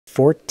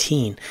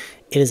F14.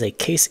 It is a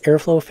case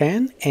airflow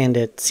fan, and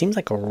it seems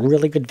like a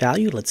really good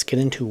value. Let's get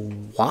into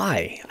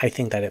why I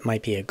think that it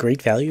might be a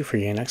great value for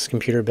your next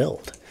computer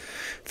build.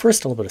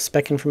 First, a little bit of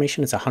spec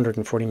information. It's a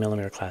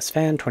 140mm class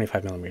fan,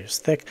 25mm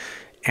thick.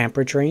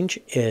 Amperage range,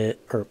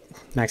 or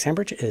max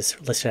amperage, is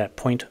listed at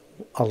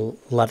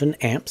 0.11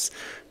 amps,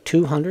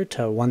 200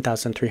 to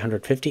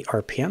 1350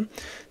 RPM.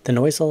 The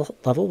noise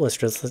level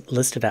was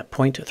listed at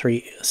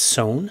 0.3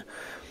 SON.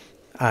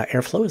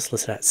 Airflow is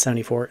listed at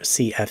 74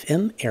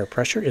 CFM. Air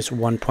pressure is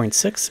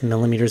 1.6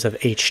 millimeters of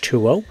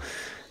H2O.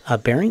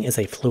 Bearing is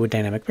a fluid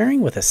dynamic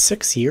bearing with a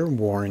 6-year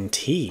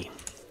warranty.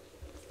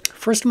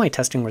 First of my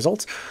testing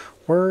results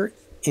were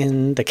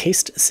in the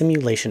cased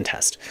simulation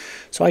test.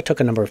 So I took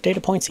a number of data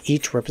points,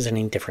 each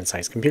representing different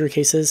size computer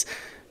cases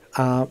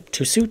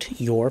to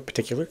suit your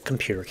particular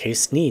computer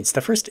case needs.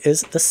 The first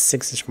is the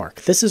 6-inch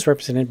mark. This is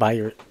represented by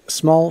your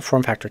small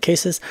form factor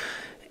cases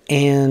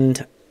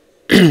and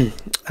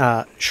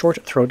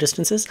short throw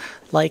distances,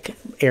 like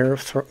air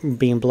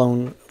being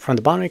blown from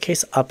the bottom of your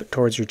case up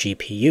towards your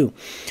GPU.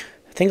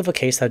 Think of a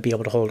case that would be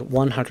able to hold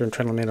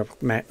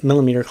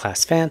 120mm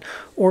class fan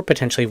or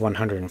potentially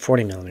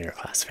 140mm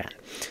class fan.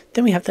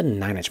 Then we have the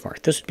 9-inch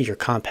mark. This would be your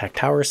compact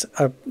towers,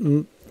 a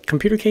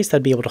computer case that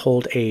would be able to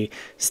hold a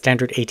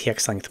standard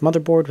ATX length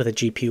motherboard with a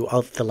GPU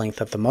of the length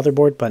of the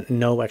motherboard, but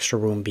no extra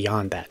room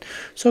beyond that.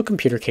 So a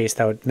computer case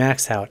that would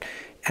max out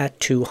at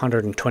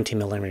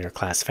 220mm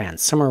class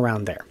fans, somewhere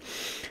around there.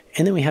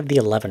 And then we have the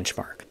 11-inch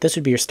mark. This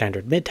would be your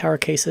standard mid-tower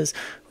cases,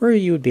 where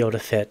you would be able to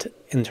fit,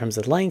 in terms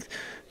of length,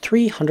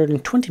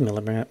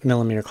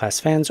 320mm class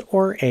fans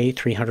or a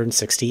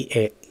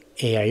 360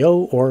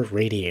 AIO or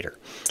radiator.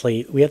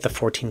 Lastly, we have the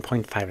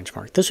 14.5-inch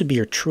mark. This would be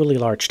your truly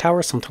large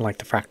tower, something like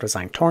the Fractal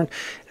Design Torn,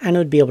 and it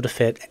would be able to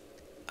fit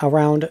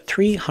around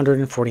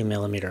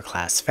 340mm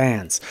class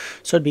fans.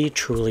 So it'd be a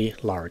truly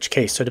large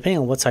case. So depending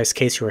on what size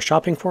case you are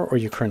shopping for or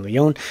you currently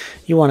own,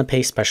 you want to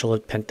pay special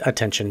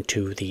attention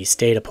to these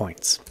data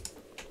points.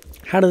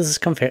 How does this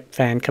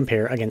fan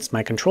compare against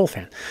my control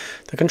fan?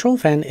 The control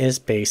fan is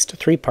based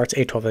 3 parts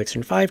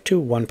A12X5 to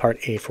 1 part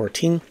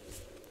A14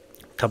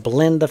 to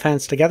blend the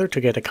fans together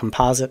to get a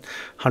composite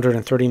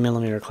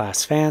 130mm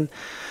class fan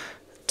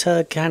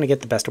to kind of get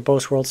the best of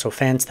both worlds. So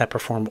fans that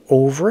perform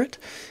over it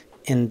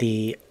in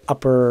the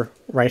upper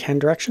right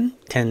hand direction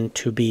tend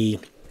to be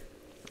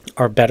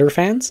our better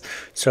fans.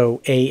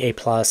 So A+,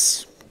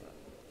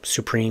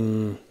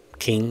 Supreme,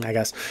 King, I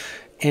guess.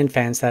 And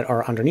fans that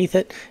are underneath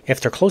it, if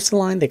they're close to the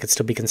line, they could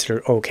still be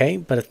considered okay,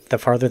 but if the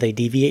farther they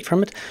deviate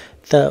from it,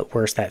 the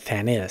worse that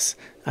fan is.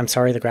 I'm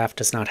sorry the graph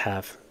does not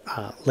have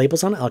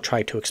labels on it. I'll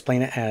try to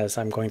explain it as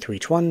I'm going through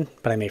each one,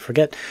 but I may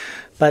forget.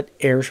 But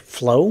air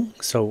flow,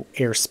 so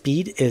air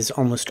speed, is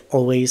almost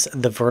always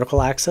the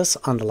vertical axis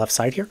on the left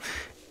side here,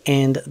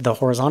 and the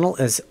horizontal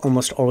is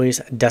almost always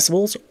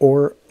decibels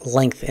or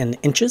length in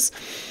inches.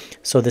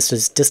 So this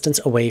is distance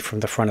away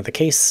from the front of the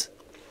case.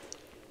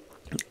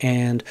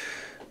 And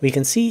we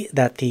can see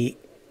that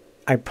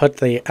I put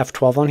the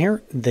F12 on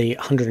here, the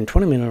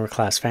 120mm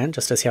class fan,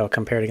 just to see how it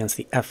compared against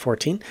the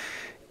F14.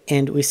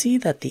 And we see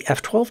that the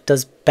F12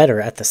 does better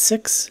at the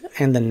 6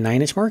 and the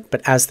 9-inch mark,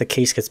 but as the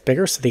case gets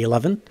bigger, so the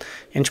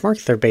 11-inch mark,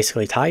 they're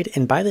basically tied.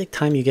 And by the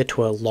time you get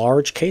to a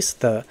large case,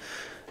 the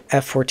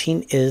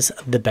F14 is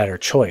the better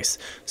choice.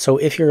 So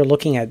if you're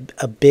looking at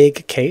a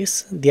big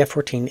case, the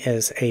F14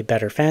 is a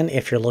better fan.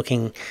 If you're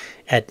looking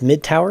at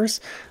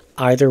mid-towers,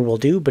 either will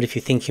do, but if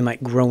you think you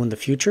might grow in the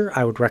future,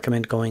 I would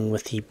recommend going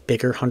with the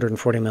bigger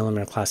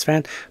 140mm class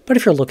fan. But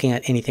if you're looking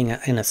at anything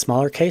in a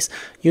smaller case,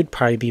 you'd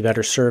probably be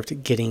better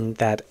served getting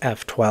that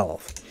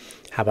F12.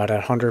 How about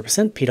at 100%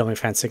 PWM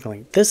fan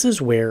signaling? This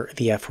is where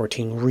the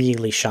F14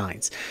 really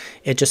shines.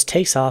 It just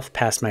takes off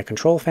past my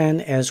control fan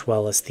as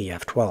well as the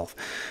F12.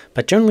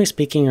 But generally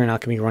speaking, you're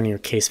not going to be running your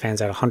case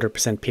fans at 100%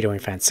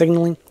 PWM fan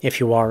signaling. If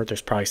you are,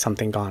 there's probably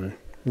something gone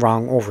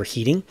wrong,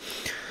 overheating.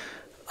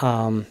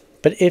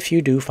 But if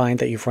you do find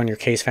that you've run your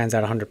case fans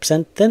at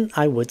 100%, then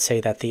I would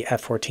say that the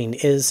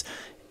F14 is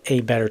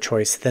a better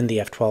choice than the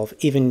F12,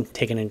 even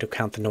taking into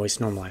account the noise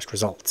normalized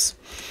results.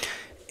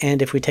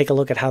 And if we take a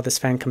look at how this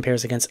fan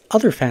compares against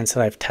other fans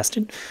that I've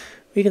tested,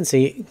 we can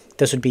see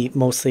this would be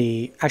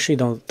mostly, actually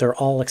no, they're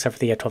all except for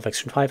the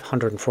F12X5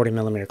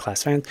 140mm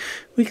class fan.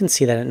 We can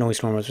see that at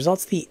noise normalized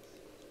results, the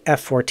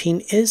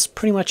F14 is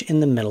pretty much in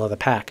the middle of the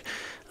pack.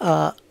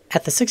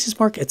 At the 6-inch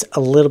mark, it's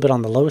a little bit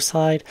on the low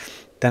side.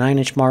 The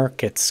 9-inch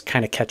mark, it's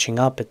kind of catching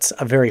up. It's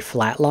a very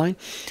flat line,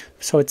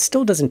 so it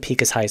still doesn't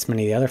peak as high as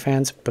many of the other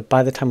fans, but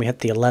by the time we hit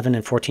the 11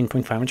 and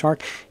 14.5-inch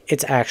mark,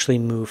 it's actually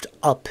moved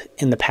up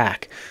in the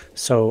pack.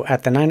 So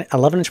at the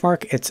 11-inch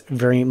mark, it's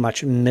very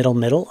much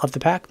middle of the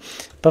pack,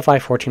 but by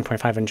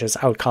 14.5 inches,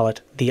 I would call it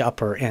the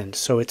upper end.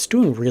 So it's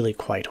doing really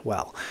quite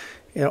well.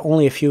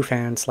 Only a few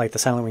fans, like the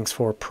Silent Wings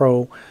 4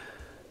 Pro,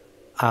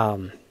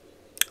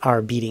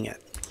 are beating it.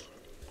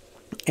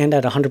 And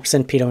at 100%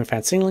 PWM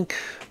fan signaling,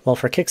 well,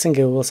 for kicks and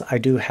giggles, I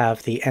do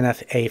have the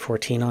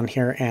NF-A14 on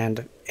here,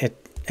 and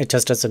it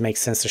just doesn't make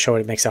sense to show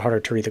it. It makes it harder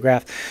to read the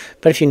graph.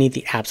 But if you need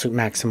the absolute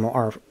maximum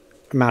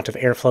amount of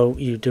airflow,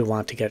 you do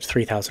want to get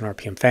 3000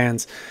 RPM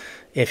fans.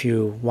 If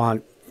you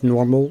want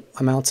normal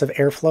amounts of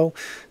airflow,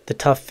 the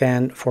Tough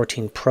Fan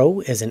 14 Pro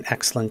is an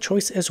excellent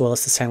choice, as well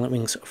as the Silent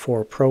Wings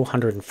 4 Pro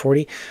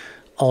 140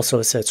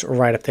 also sits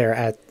right up there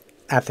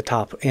at the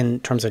top in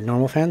terms of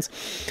normal fans.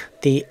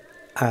 The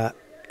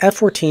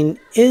F14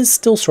 is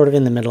still sort of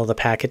in the middle of the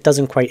pack. It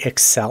doesn't quite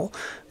excel,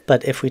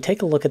 but if we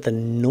take a look at the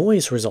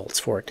noise results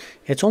for it,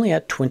 it's only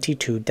at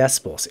 22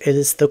 decibels. It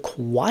is the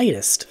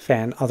quietest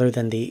fan other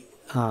than the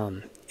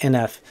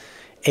NF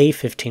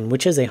A15,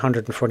 which is a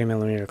 140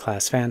 millimeter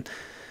class fan,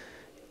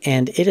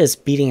 and it is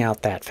beating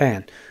out that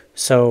fan.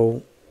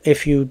 So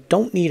if you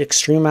don't need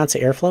extreme amounts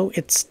of airflow,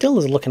 it still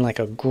is looking like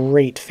a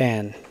great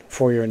fan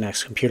for your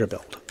next computer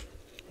build.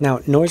 Now,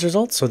 noise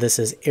results. So this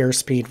is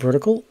airspeed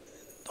vertical.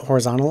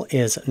 Horizontal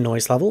is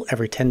noise level.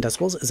 Every 10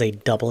 decibels is a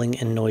doubling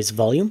in noise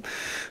volume.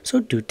 So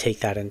do take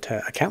that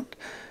into account.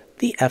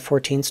 The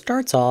F14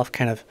 starts off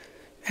kind of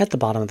at the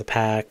bottom of the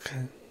pack.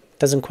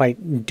 Doesn't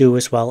quite do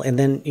as well. And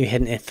then you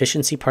hit an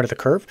efficiency part of the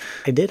curve.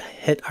 I did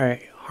hit a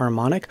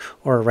harmonic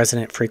or a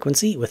resonant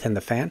frequency within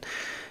the fan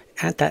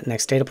at that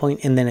next data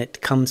point, and then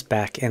it comes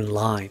back in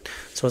line.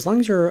 So as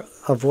long as you're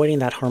avoiding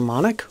that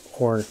harmonic,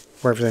 or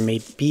wherever there may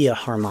be a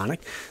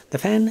harmonic, the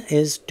fan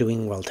is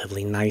doing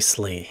relatively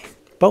nicely.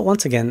 But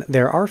once again,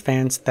 there are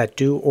fans that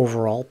do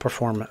overall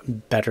perform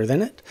better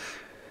than it.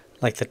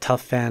 Like the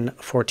Tough Fan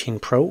 14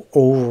 Pro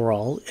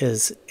overall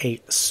is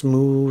a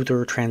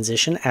smoother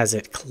transition as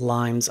it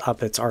climbs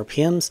up its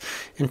RPMs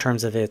in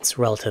terms of its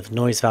relative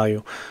noise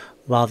value,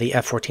 while the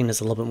F14 is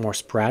a little bit more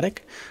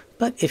sporadic.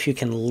 But if you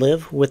can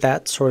live with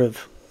that sort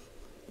of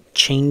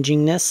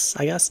changingness,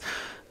 I guess,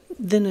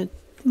 then it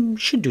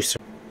should do so.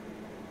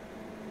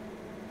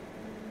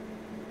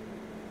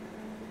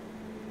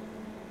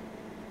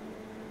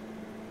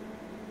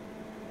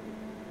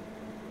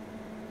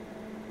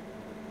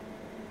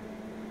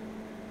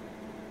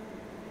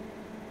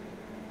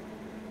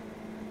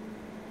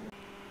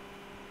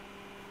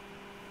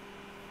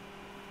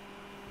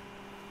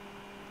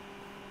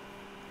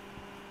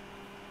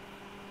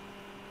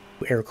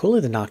 Air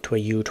cooler, the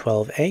Noctua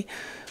U12A.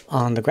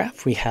 On the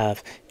graph, we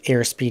have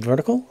airspeed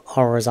vertical.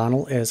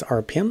 Horizontal is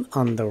RPM.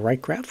 On the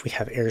right graph, we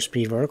have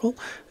airspeed vertical.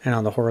 And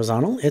on the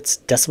horizontal, it's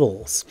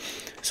decibels.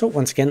 So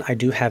once again, I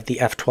do have the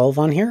F12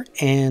 on here,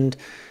 and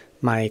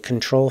my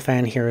control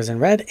fan here is in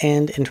red.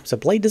 And in terms of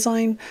blade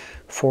design,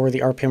 for the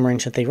RPM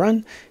range that they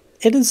run,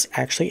 it is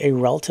actually a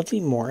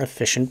relatively more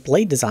efficient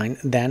blade design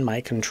than my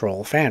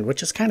control fan,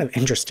 which is kind of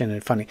interesting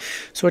and funny.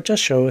 So it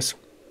just shows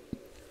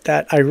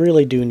that I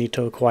really do need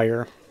to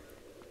acquire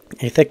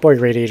a thick boy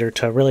radiator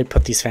to really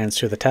put these fans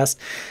to the test.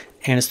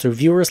 And it's through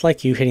viewers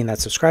like you hitting that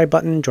subscribe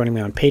button, joining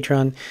me on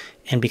Patreon,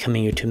 and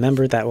becoming a YouTube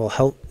member that will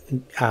help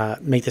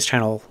make this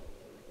channel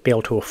be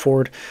able to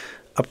afford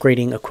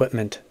upgrading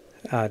equipment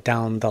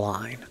down the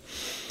line.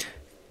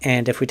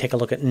 And if we take a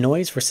look at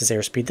noise versus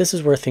airspeed, this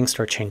is where things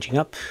start changing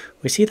up.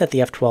 We see that the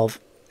F12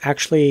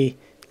 actually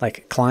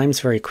climbs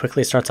very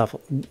quickly. It starts off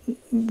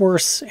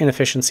worse in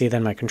efficiency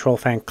than my control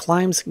fan.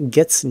 Climbs,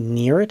 gets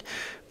near it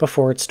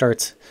before it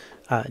starts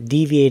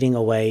deviating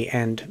away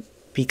and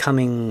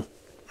becoming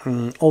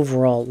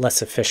overall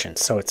less efficient.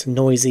 So it's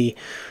noisy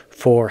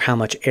for how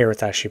much air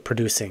it's actually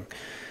producing,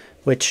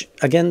 which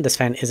again, this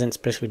fan isn't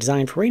specifically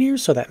designed for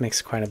radiators, so that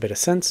makes quite a bit of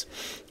sense.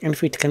 And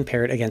if we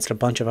compare it against a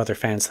bunch of other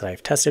fans that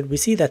I've tested, we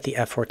see that the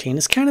F14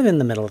 is kind of in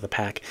the middle of the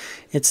pack.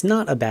 It's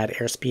not a bad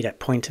airspeed at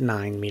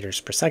 0.9 meters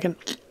per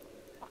second.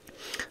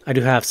 I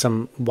do have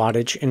some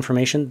wattage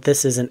information.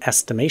 This is an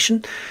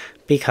estimation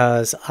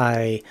because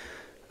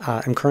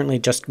I'm currently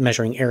just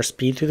measuring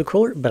airspeed through the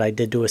cooler, but I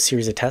did do a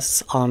series of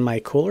tests on my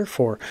cooler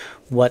for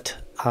what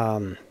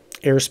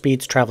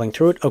airspeeds traveling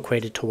through it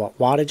equated to what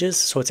wattage is,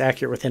 so it's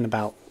accurate within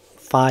about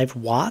 5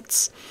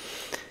 watts.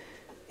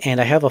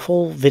 And I have a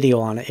full video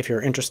on it if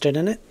you're interested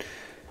in it.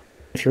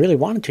 If you really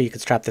wanted to, you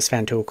could strap this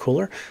fan to a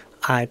cooler.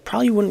 I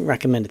probably wouldn't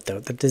recommend it though.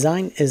 The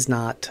design is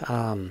not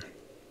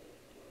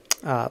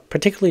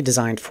particularly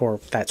designed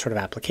for that sort of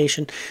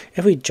application.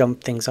 If we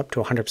jump things up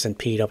to 100%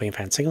 PWM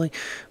fan signaling,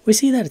 we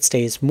see that it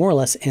stays more or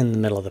less in the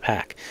middle of the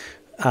pack.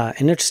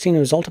 An interesting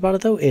result about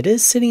it though, it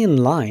is sitting in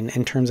line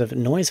in terms of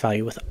noise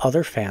value with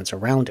other fans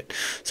around it.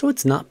 So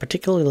it's not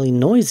particularly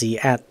noisy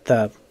at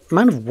the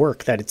amount of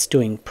work that it's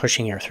doing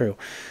pushing air through.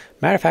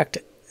 Matter of fact,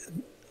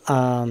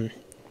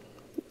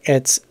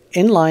 it's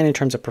in line in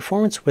terms of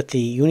performance with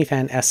the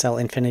Unifan SL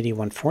Infinity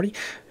 140,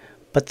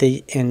 but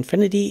the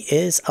Infinity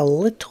is a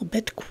little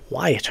bit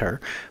quieter,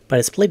 but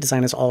its blade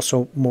design is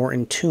also more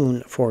in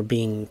tune for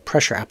being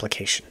pressure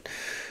application.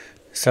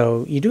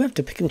 So you do have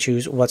to pick and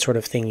choose what sort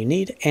of thing you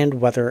need and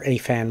whether a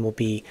fan will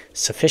be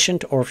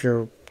sufficient, or if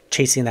you're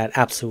chasing that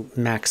absolute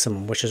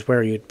maximum, which is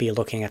where you'd be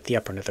looking at the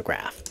upper end of the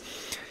graph.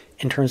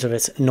 In terms of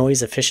its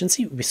noise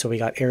efficiency, so we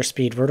got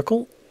airspeed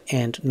vertical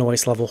and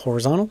noise level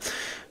horizontal.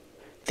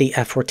 The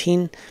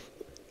F14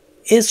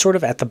 is sort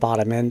of at the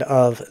bottom end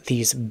of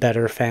these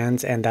better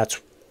fans, and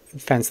that's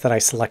fans that I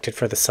selected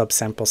for the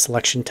subsample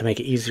selection to make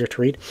it easier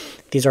to read.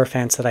 These are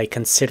fans that I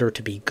consider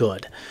to be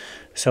good.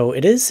 So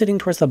it is sitting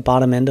towards the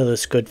bottom end of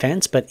those good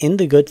fans, but in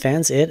the good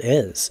fans it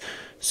is.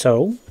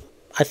 So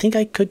I think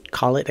I could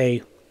call it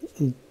a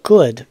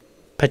good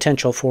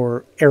potential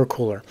for air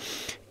cooler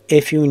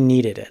if you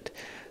needed it.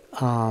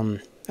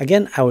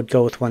 Again, I would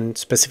go with one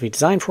specifically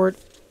designed for it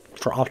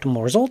for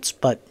optimal results,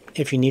 but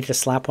if you needed to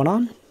slap one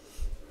on,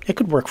 it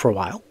could work for a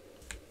while.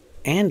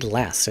 And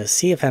last is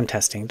CFM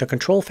testing. The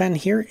control fan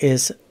here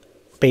is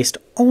based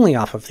only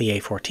off of the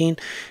F14.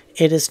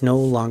 It is no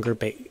longer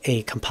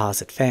a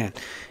composite fan.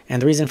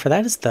 And the reason for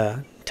that is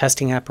the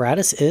testing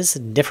apparatus is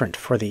different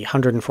for the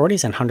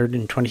 140s and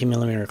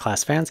 120mm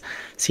class fans.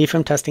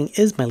 CFM testing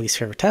is my least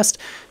favorite test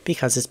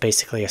because it's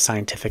basically a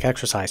scientific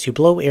exercise. You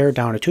blow air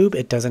down a tube.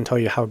 It doesn't tell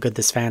you how good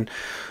this fan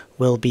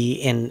will be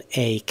in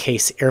a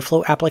case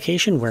airflow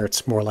application where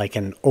it's more like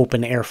an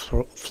open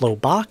airflow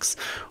box,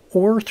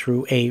 or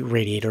through a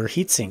radiator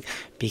heatsink,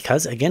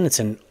 because again it's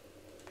an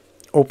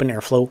open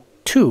airflow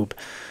tube.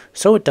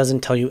 So it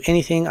doesn't tell you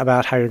anything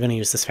about how you're going to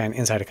use this fan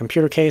inside a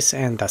computer case,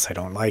 and thus I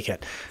don't like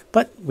it.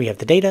 But we have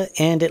the data,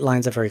 and it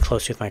lines up very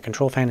closely with my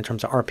control fan in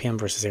terms of RPM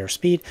versus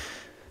airspeed.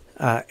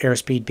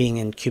 Airspeed being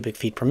in cubic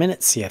feet per minute,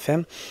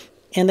 CFM.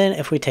 And then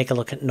if we take a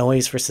look at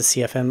noise versus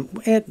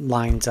CFM, it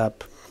lines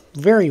up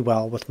very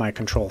well with my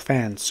control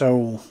fan.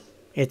 So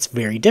it's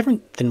very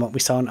different than what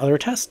we saw in other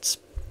tests.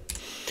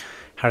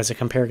 How does it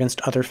compare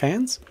against other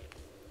fans?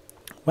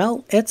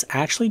 Well, it's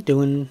actually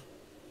doing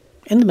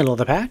in the middle of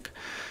the pack.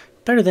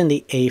 Better than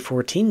the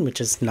A14, which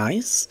is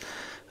nice.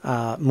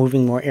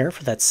 Moving more air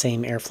for that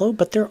same airflow,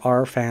 but there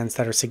are fans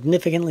that are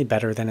significantly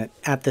better than it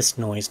at this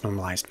noise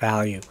normalized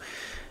value.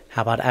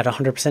 How about at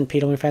 100%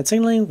 PWM fan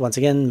signaling? Once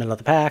again, middle of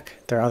the pack.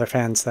 There are other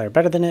fans that are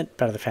better than it,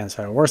 better fans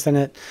that are worse than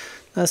it.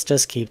 Let's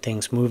just keep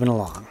things moving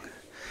along.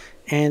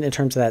 And in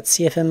terms of that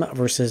CFM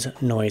versus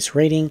noise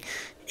rating,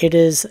 it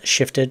is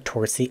shifted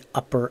towards the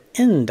upper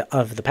end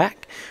of the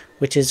pack,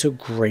 which is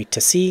great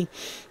to see.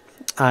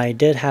 I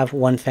did have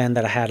one fan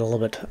that I had a little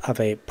bit of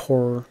a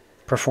poor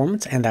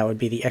performance, and that would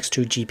be the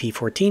X2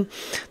 GP14.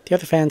 The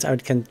other fans I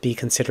would be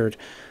considered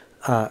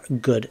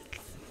good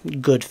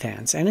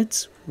fans, and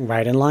it's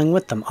right in line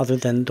with them, other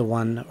than the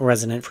one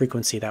resonant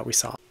frequency that we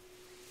saw.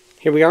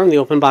 Here we are in the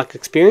open box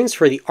experience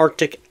for the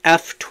Arctic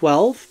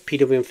F12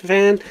 PWM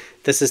fan.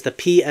 This is the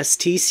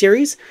PST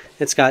series.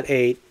 It's got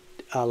a,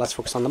 let's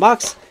focus on the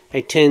box,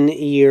 a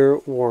 10-year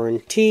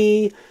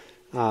warranty,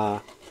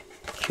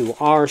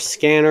 QR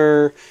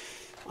scanner.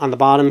 On the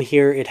bottom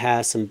here, it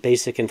has some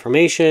basic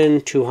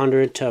information,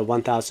 200 to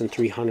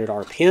 1,300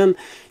 RPM.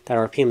 That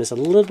RPM is a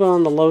little bit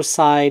on the low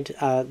side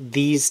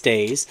these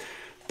days,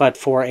 but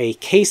for a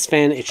case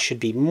fan, it should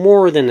be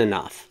more than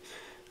enough.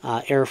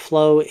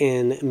 Airflow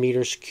in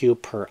meters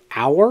cube per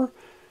hour.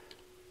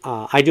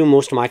 I do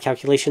most of my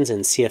calculations in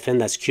CFM,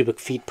 that's cubic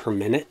feet per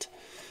minute.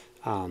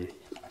 You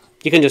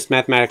can just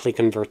mathematically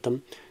convert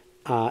them.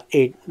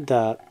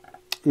 The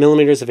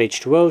millimeters of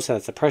H2O, so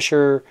that's the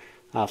pressure,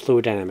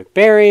 fluid dynamic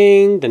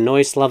bearing, the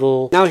noise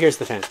level. Now here's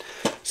the fan.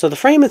 So the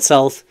frame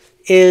itself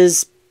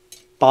is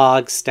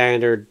bog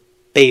standard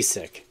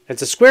basic.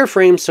 It's a square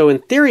frame, so in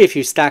theory if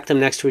you stack them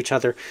next to each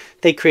other,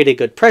 they create a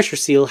good pressure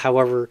seal.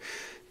 However,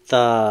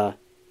 the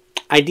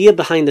idea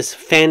behind this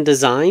fan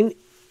design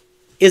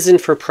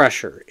isn't for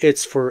pressure,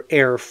 it's for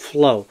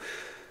airflow.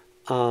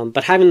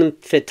 But having them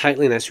fit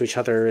tightly next to each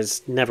other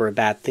is never a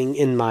bad thing,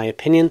 in my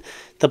opinion.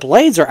 The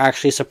blades are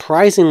actually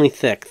surprisingly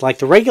thick. Like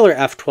the regular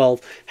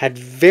F12 had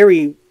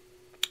very,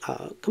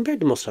 compared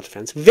to most other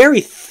fans, very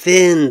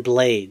thin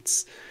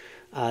blades.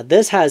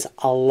 This has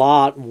a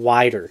lot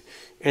wider,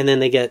 and then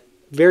they get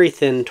very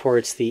thin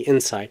towards the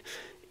inside.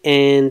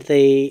 And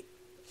they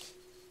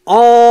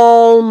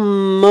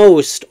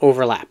almost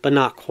overlap, but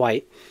not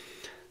quite.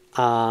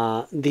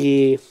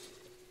 The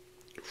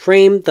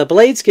frame, the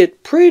blades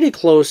get pretty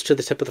close to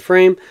the tip of the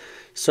frame,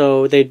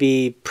 so they'd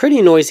be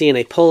pretty noisy in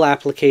a pull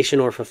application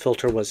or if a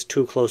filter was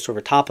too close over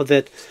top of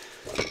it.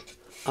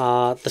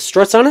 The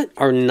struts on it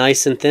are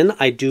nice and thin.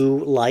 I do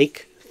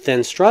like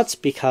thin struts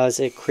because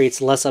it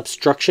creates less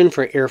obstruction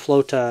for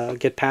airflow to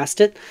get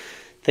past it.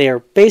 They are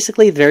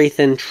basically very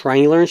thin,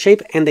 triangular in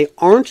shape, and they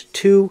aren't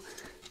too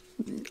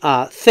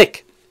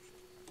thick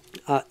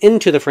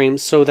into the frame,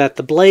 so that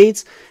the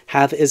blades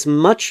have as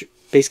much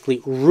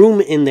basically room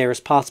in there as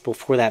possible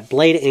for that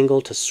blade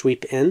angle to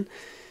sweep in,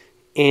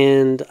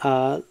 and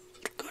a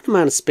good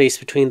amount of space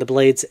between the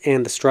blades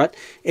and the strut.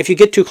 If you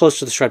get too close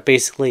to the strut,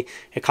 basically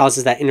it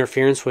causes that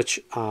interference, which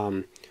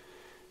when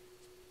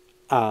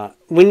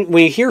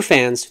you hear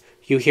fans,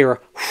 you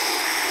hear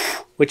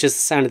which is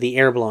the sound of the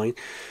air blowing.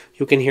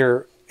 You can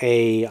hear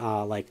a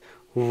like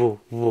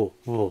woo, woo,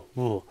 woo,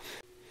 woo,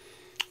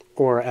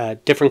 or a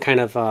different kind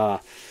of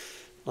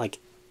like,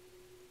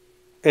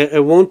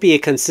 it won't be a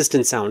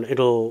consistent sound.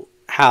 It'll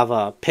have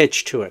a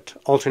pitch to it,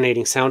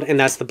 alternating sound, and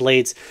that's the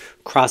blades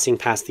crossing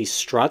past these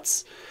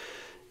struts.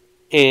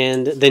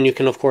 And then you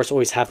can, of course,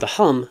 always have the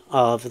hum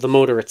of the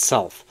motor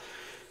itself.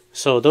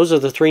 So those are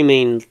the three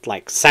main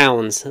like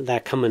sounds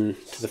that come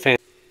into the fan.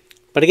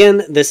 But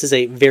again, this is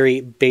a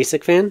very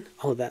basic fan.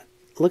 Oh, that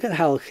look at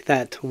how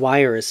that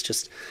wire is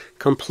just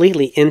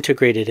completely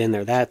integrated in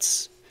there.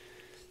 That's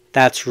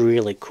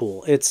really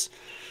cool. This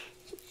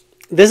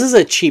is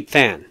a cheap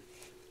fan,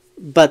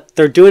 but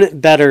they're doing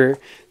it better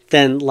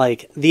than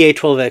like the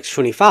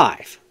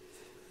A12X25.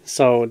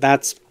 So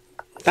that's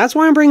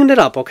why I'm bringing it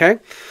up, okay?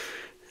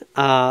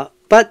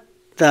 But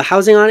the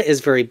housing on it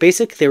is very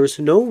basic. There is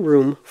no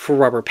room for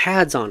rubber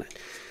pads on it.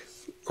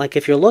 Like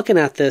if you're looking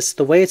at this,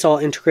 the way it's all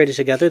integrated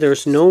together,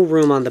 there's no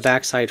room on the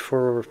backside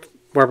for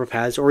rubber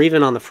pads or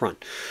even on the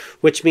front,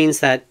 which means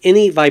that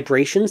any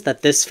vibrations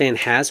that this fan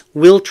has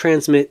will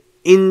transmit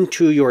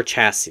into your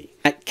chassis.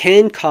 That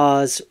can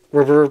cause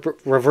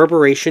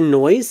reverberation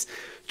noise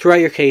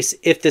throughout your case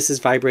if this is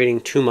vibrating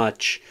too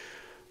much,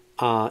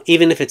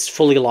 even if it's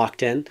fully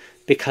locked in,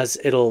 because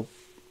it'll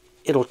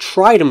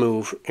try to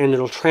move and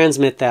it'll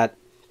transmit that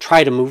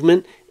try to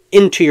movement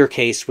into your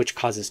case, which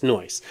causes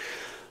noise.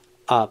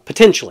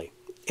 Potentially,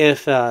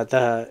 if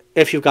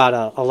you've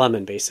got a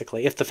lemon,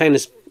 basically, if the fan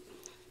is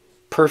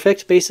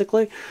perfect,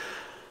 basically,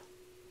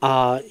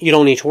 you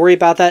don't need to worry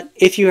about that.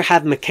 If you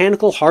have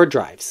mechanical hard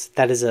drives,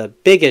 that is a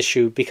big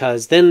issue,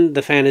 because then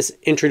the fan is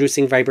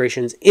introducing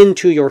vibrations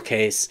into your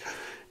case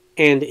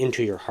and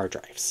into your hard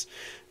drives.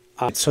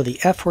 So the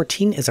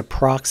F14 is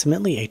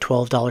approximately a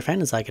 $12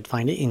 fan, as I could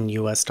find it in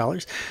US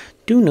dollars.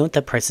 Do note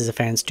that prices of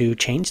fans do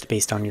change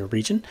based on your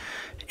region,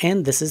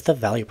 and this is the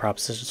value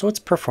proposition, so it's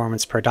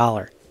performance per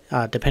dollar.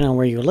 Depending on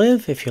where you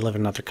live, if you live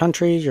in another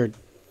country, your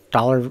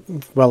dollar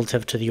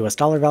relative to the US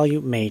dollar value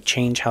may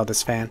change how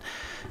this fan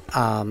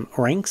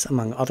ranks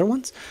among other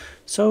ones,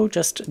 so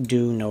just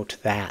do note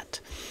that.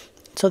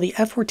 So the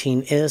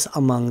F14 is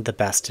among the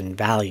best in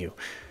value.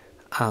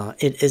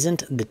 It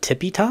isn't the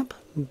tippy top,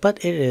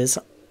 but it is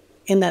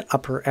in that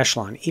upper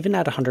echelon, even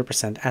at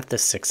 100% at the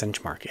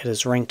 6-inch mark. It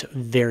is ranked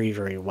very,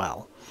 very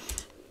well.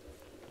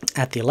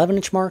 At the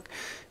 11-inch mark,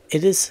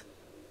 it is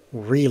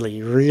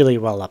really, really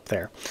well up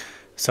there.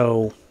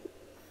 So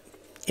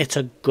it's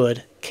a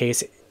good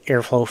case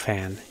airflow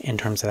fan in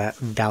terms of that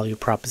value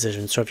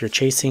proposition. So if you're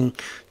chasing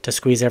to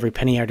squeeze every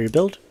penny out of your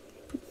build,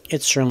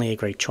 it's certainly a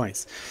great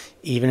choice.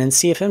 Even in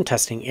CFM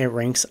testing, it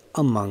ranks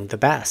among the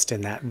best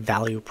in that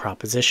value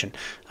proposition.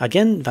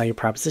 Again, value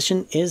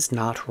proposition is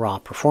not raw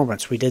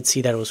performance. We did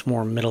see that it was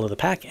more middle of the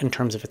pack in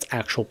terms of its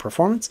actual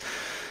performance,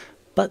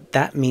 but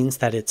that means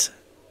that it's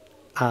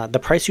the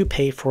price you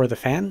pay for the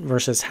fan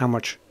versus how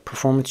much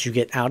performance you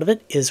get out of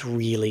it is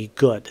really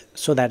good.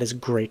 So that is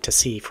great to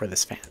see for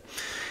this fan.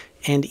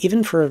 And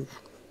even for,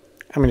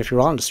 I mean, if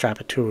you're willing to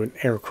strap it to an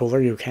air cooler,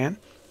 you can.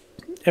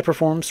 It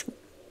performs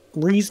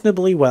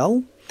reasonably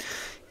well,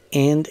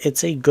 and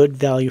it's a good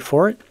value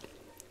for it.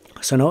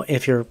 So no,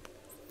 if your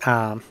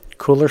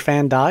cooler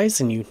fan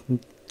dies and you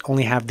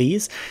only have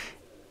these,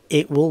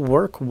 it will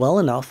work well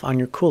enough on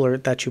your cooler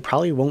that you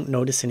probably won't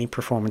notice any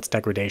performance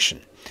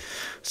degradation.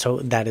 So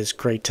that is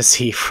great to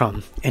see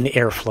from an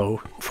airflow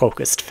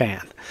focused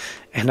fan.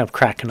 And I'm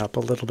cracking up a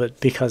little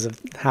bit because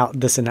of how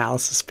this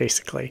analysis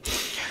basically.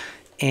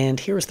 And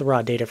here's the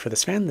raw data for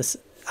this fan. This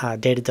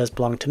data does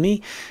belong to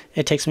me.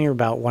 It takes me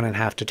about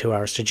 1.5 to 2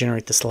 hours to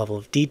generate this level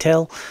of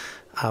detail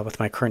with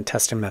my current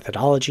testing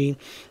methodology.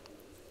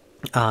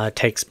 It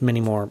takes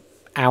many more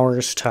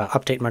hours to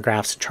update my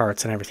graphs and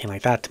charts and everything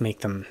like that to make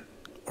them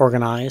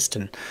organized,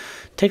 and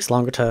it takes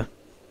longer to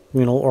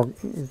or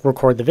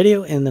record the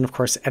video and then of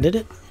course edit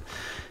it.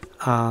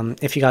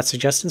 If you got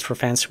suggestions for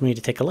fans for me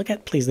to take a look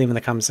at, please leave in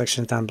the comment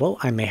section down below.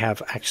 I may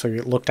have actually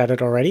looked at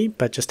it already,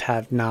 but just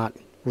have not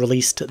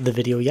released the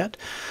video yet.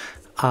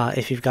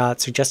 If you've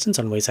got suggestions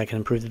on ways I can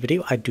improve the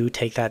video, I do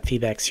take that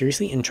feedback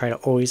seriously and try to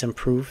always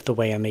improve the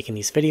way I'm making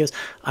these videos.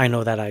 I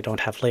know that I don't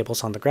have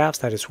labels on the graphs.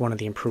 That is one of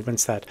the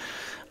improvements that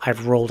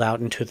I've rolled out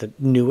into the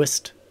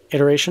newest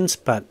iterations,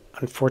 but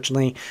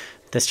unfortunately,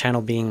 this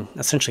channel being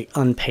essentially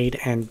unpaid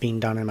and being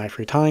done in my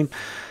free time,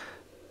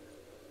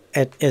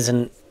 it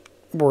isn't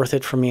worth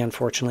it for me,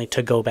 unfortunately,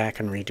 to go back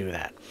and redo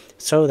that.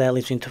 So that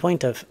leads me to the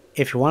point of,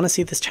 if you want to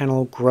see this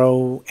channel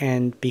grow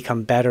and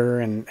become better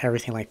and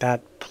everything like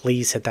that,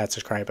 please hit that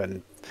subscribe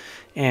button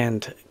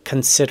and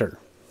consider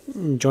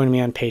joining me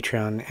on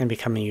Patreon and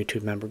becoming a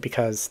YouTube member,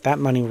 because that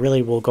money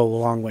really will go a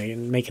long way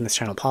in making this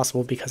channel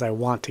possible, because I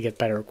want to get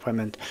better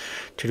equipment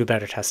to do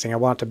better testing. I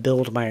want to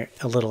build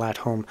a little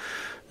at-home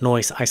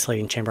noise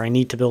isolating chamber. I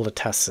need to build a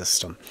test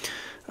system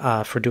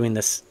for doing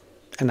this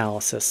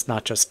analysis,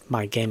 not just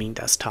my gaming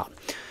desktop.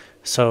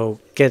 So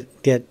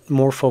get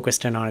more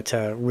focused in on it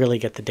to really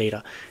get the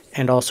data,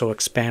 and also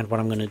expand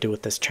what I'm going to do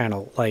with this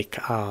channel, like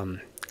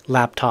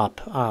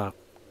laptop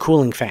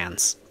cooling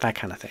fans, that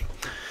kind of thing.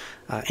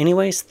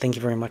 Anyways, thank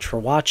you very much for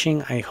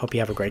watching. I hope you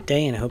have a great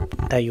day, and I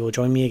hope that you will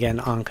join me again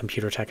on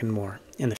Computer Tech and More in the